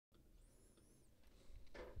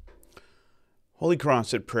Holy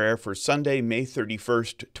Cross at Prayer for Sunday, May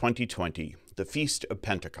 31st, 2020, the Feast of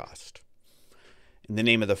Pentecost. In the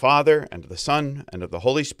name of the Father, and of the Son, and of the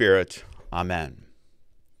Holy Spirit. Amen.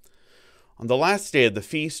 On the last day of the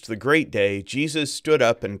feast, the great day, Jesus stood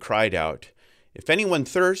up and cried out, "If anyone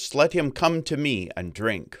thirsts, let him come to me and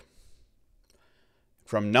drink."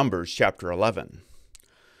 From Numbers chapter 11.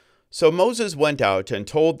 So Moses went out and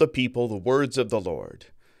told the people the words of the Lord.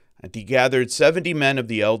 And he gathered 70 men of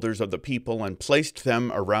the elders of the people and placed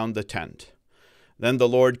them around the tent. Then the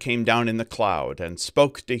Lord came down in the cloud and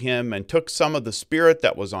spoke to him and took some of the Spirit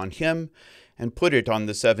that was on him and put it on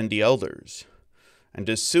the 70 elders. And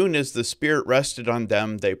as soon as the Spirit rested on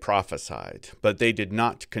them, they prophesied, but they did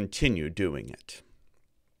not continue doing it.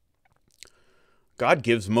 God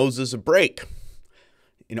gives Moses a break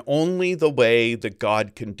in only the way that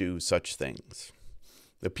God can do such things.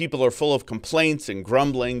 The people are full of complaints and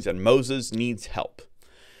grumblings, and Moses needs help.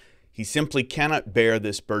 He simply cannot bear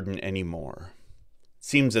this burden anymore. It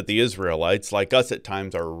seems that the Israelites, like us at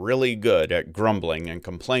times, are really good at grumbling and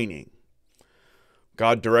complaining.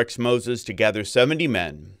 God directs Moses to gather 70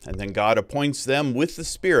 men, and then God appoints them with the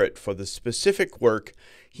Spirit for the specific work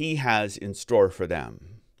he has in store for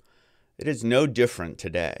them. It is no different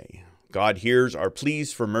today. God hears our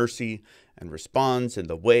pleas for mercy and responds in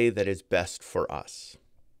the way that is best for us.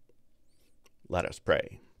 Let us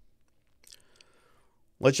pray.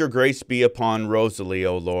 Let your grace be upon Rosalie,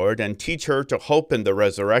 O Lord, and teach her to hope in the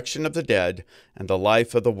resurrection of the dead and the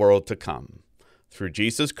life of the world to come. Through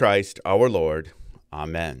Jesus Christ, our Lord.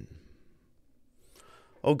 Amen.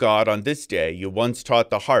 O God, on this day you once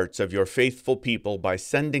taught the hearts of your faithful people by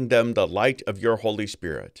sending them the light of your Holy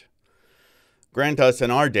Spirit. Grant us in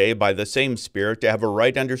our day by the same Spirit to have a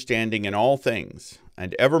right understanding in all things,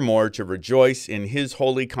 and evermore to rejoice in his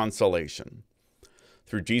holy consolation.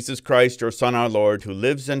 Through Jesus Christ, your Son, our Lord, who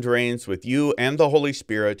lives and reigns with you and the Holy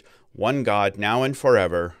Spirit, one God, now and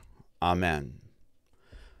forever. Amen.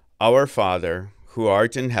 Our Father, who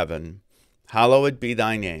art in heaven, hallowed be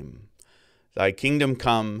thy name. Thy kingdom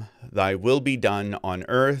come, thy will be done on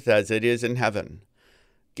earth as it is in heaven.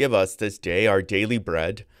 Give us this day our daily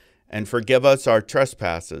bread, and forgive us our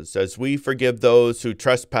trespasses, as we forgive those who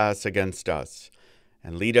trespass against us.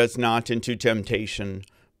 And lead us not into temptation,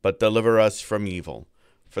 but deliver us from evil.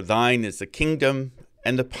 For thine is the kingdom,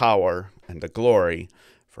 and the power, and the glory,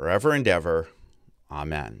 forever and ever.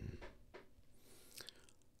 Amen.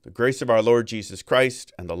 The grace of our Lord Jesus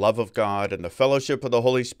Christ, and the love of God, and the fellowship of the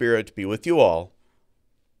Holy Spirit be with you all.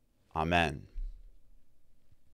 Amen.